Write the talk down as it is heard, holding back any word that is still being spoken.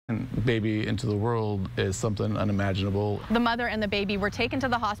baby into the world is something unimaginable. The mother and the baby were taken to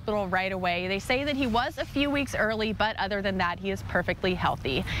the hospital right away. They say that he was a few weeks early, but other than that, he is perfectly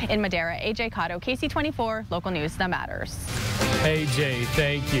healthy. In Madera, AJ Cotto, KC24, local news that matters. AJ,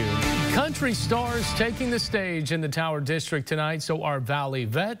 thank you. Country stars taking the stage in the Tower District tonight so our Valley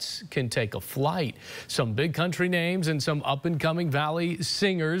vets can take a flight. Some big country names and some up-and-coming Valley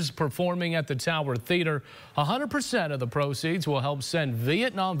singers performing at the Tower Theater. 100% of the proceeds will help send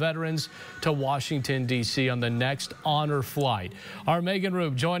Vietnam veterans to Washington, D.C. on the next honor flight. Our Megan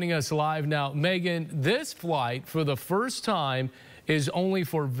Roop joining us live now. Megan, this flight for the first time is only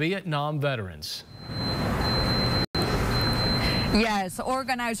for Vietnam veterans. Yes,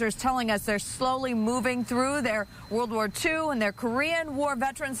 organizers telling us they're slowly moving through their World War II and their Korean War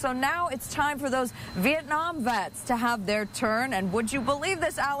veterans. So now it's time for those Vietnam vets to have their turn. And would you believe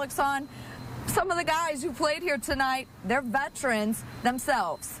this, Alex, on some of the guys who played here tonight, they're veterans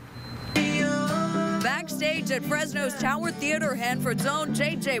themselves. Backstage at Fresno's Tower Theater, Hanford's own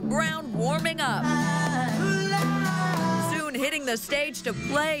J.J. Brown warming up. Soon hitting the stage to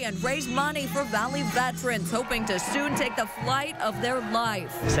play and raise money for Valley veterans, hoping to soon take the flight of their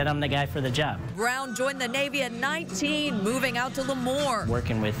life. Said I'm the guy for the job. Brown joined the Navy at 19, moving out to Lemoore.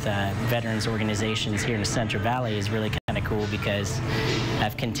 Working with veterans organizations here in the Central Valley is really kind of cool because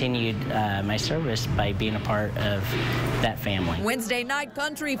I've continued my service by being a part of that family. Wednesday night,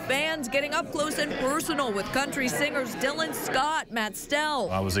 country fans getting up close and personal with country singers Dylan Scott, Matt Stell.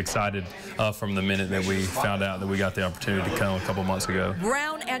 I was excited from the minute that we found out that we got the opportunity to come a couple months ago.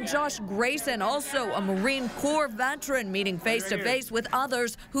 Brown and Josh Grayson, also a Marine Corps veteran, meeting face-to-face with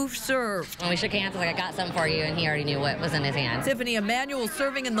others who've served. When we shook hands, I was like, I got something for you, and he already knew what was in his hand. Tiffany Emanuel,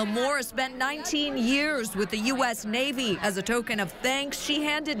 serving in Lemoore, spent 19 years with the U.S. Navy. As a token of thanks, she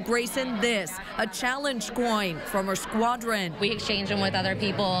handed Grayson this, a challenge coin from her squadron. We exchange them with other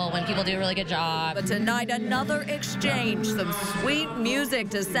people when people do a really good job. But tonight, another exchange, some sweet music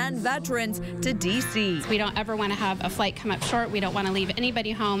to send veterans to D.C. We don't ever want to have a flight come up short. We don't want to leave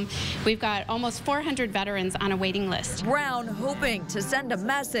anybody home. We've got almost 400 veterans on a waiting list. Brown hoping to send a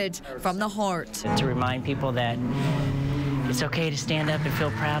message from the heart. To remind people that it's okay to stand up and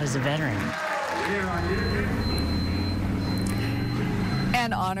feel proud as a veteran.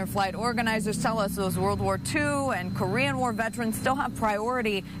 And honor flight organizers tell us those World War II and Korean War veterans still have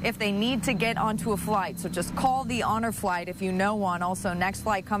priority if they need to get onto a flight. So just call the honor flight if you know one. Also, next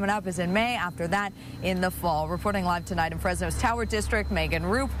flight coming up is in May, after that in the fall. Reporting live tonight in Fresno's Tower District, Megan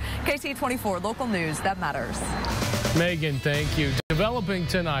Roop, KC24, local news that matters. Megan, thank you. Developing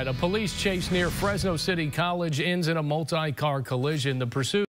tonight, a police chase near Fresno City College ends in a multi-car collision. The pursuit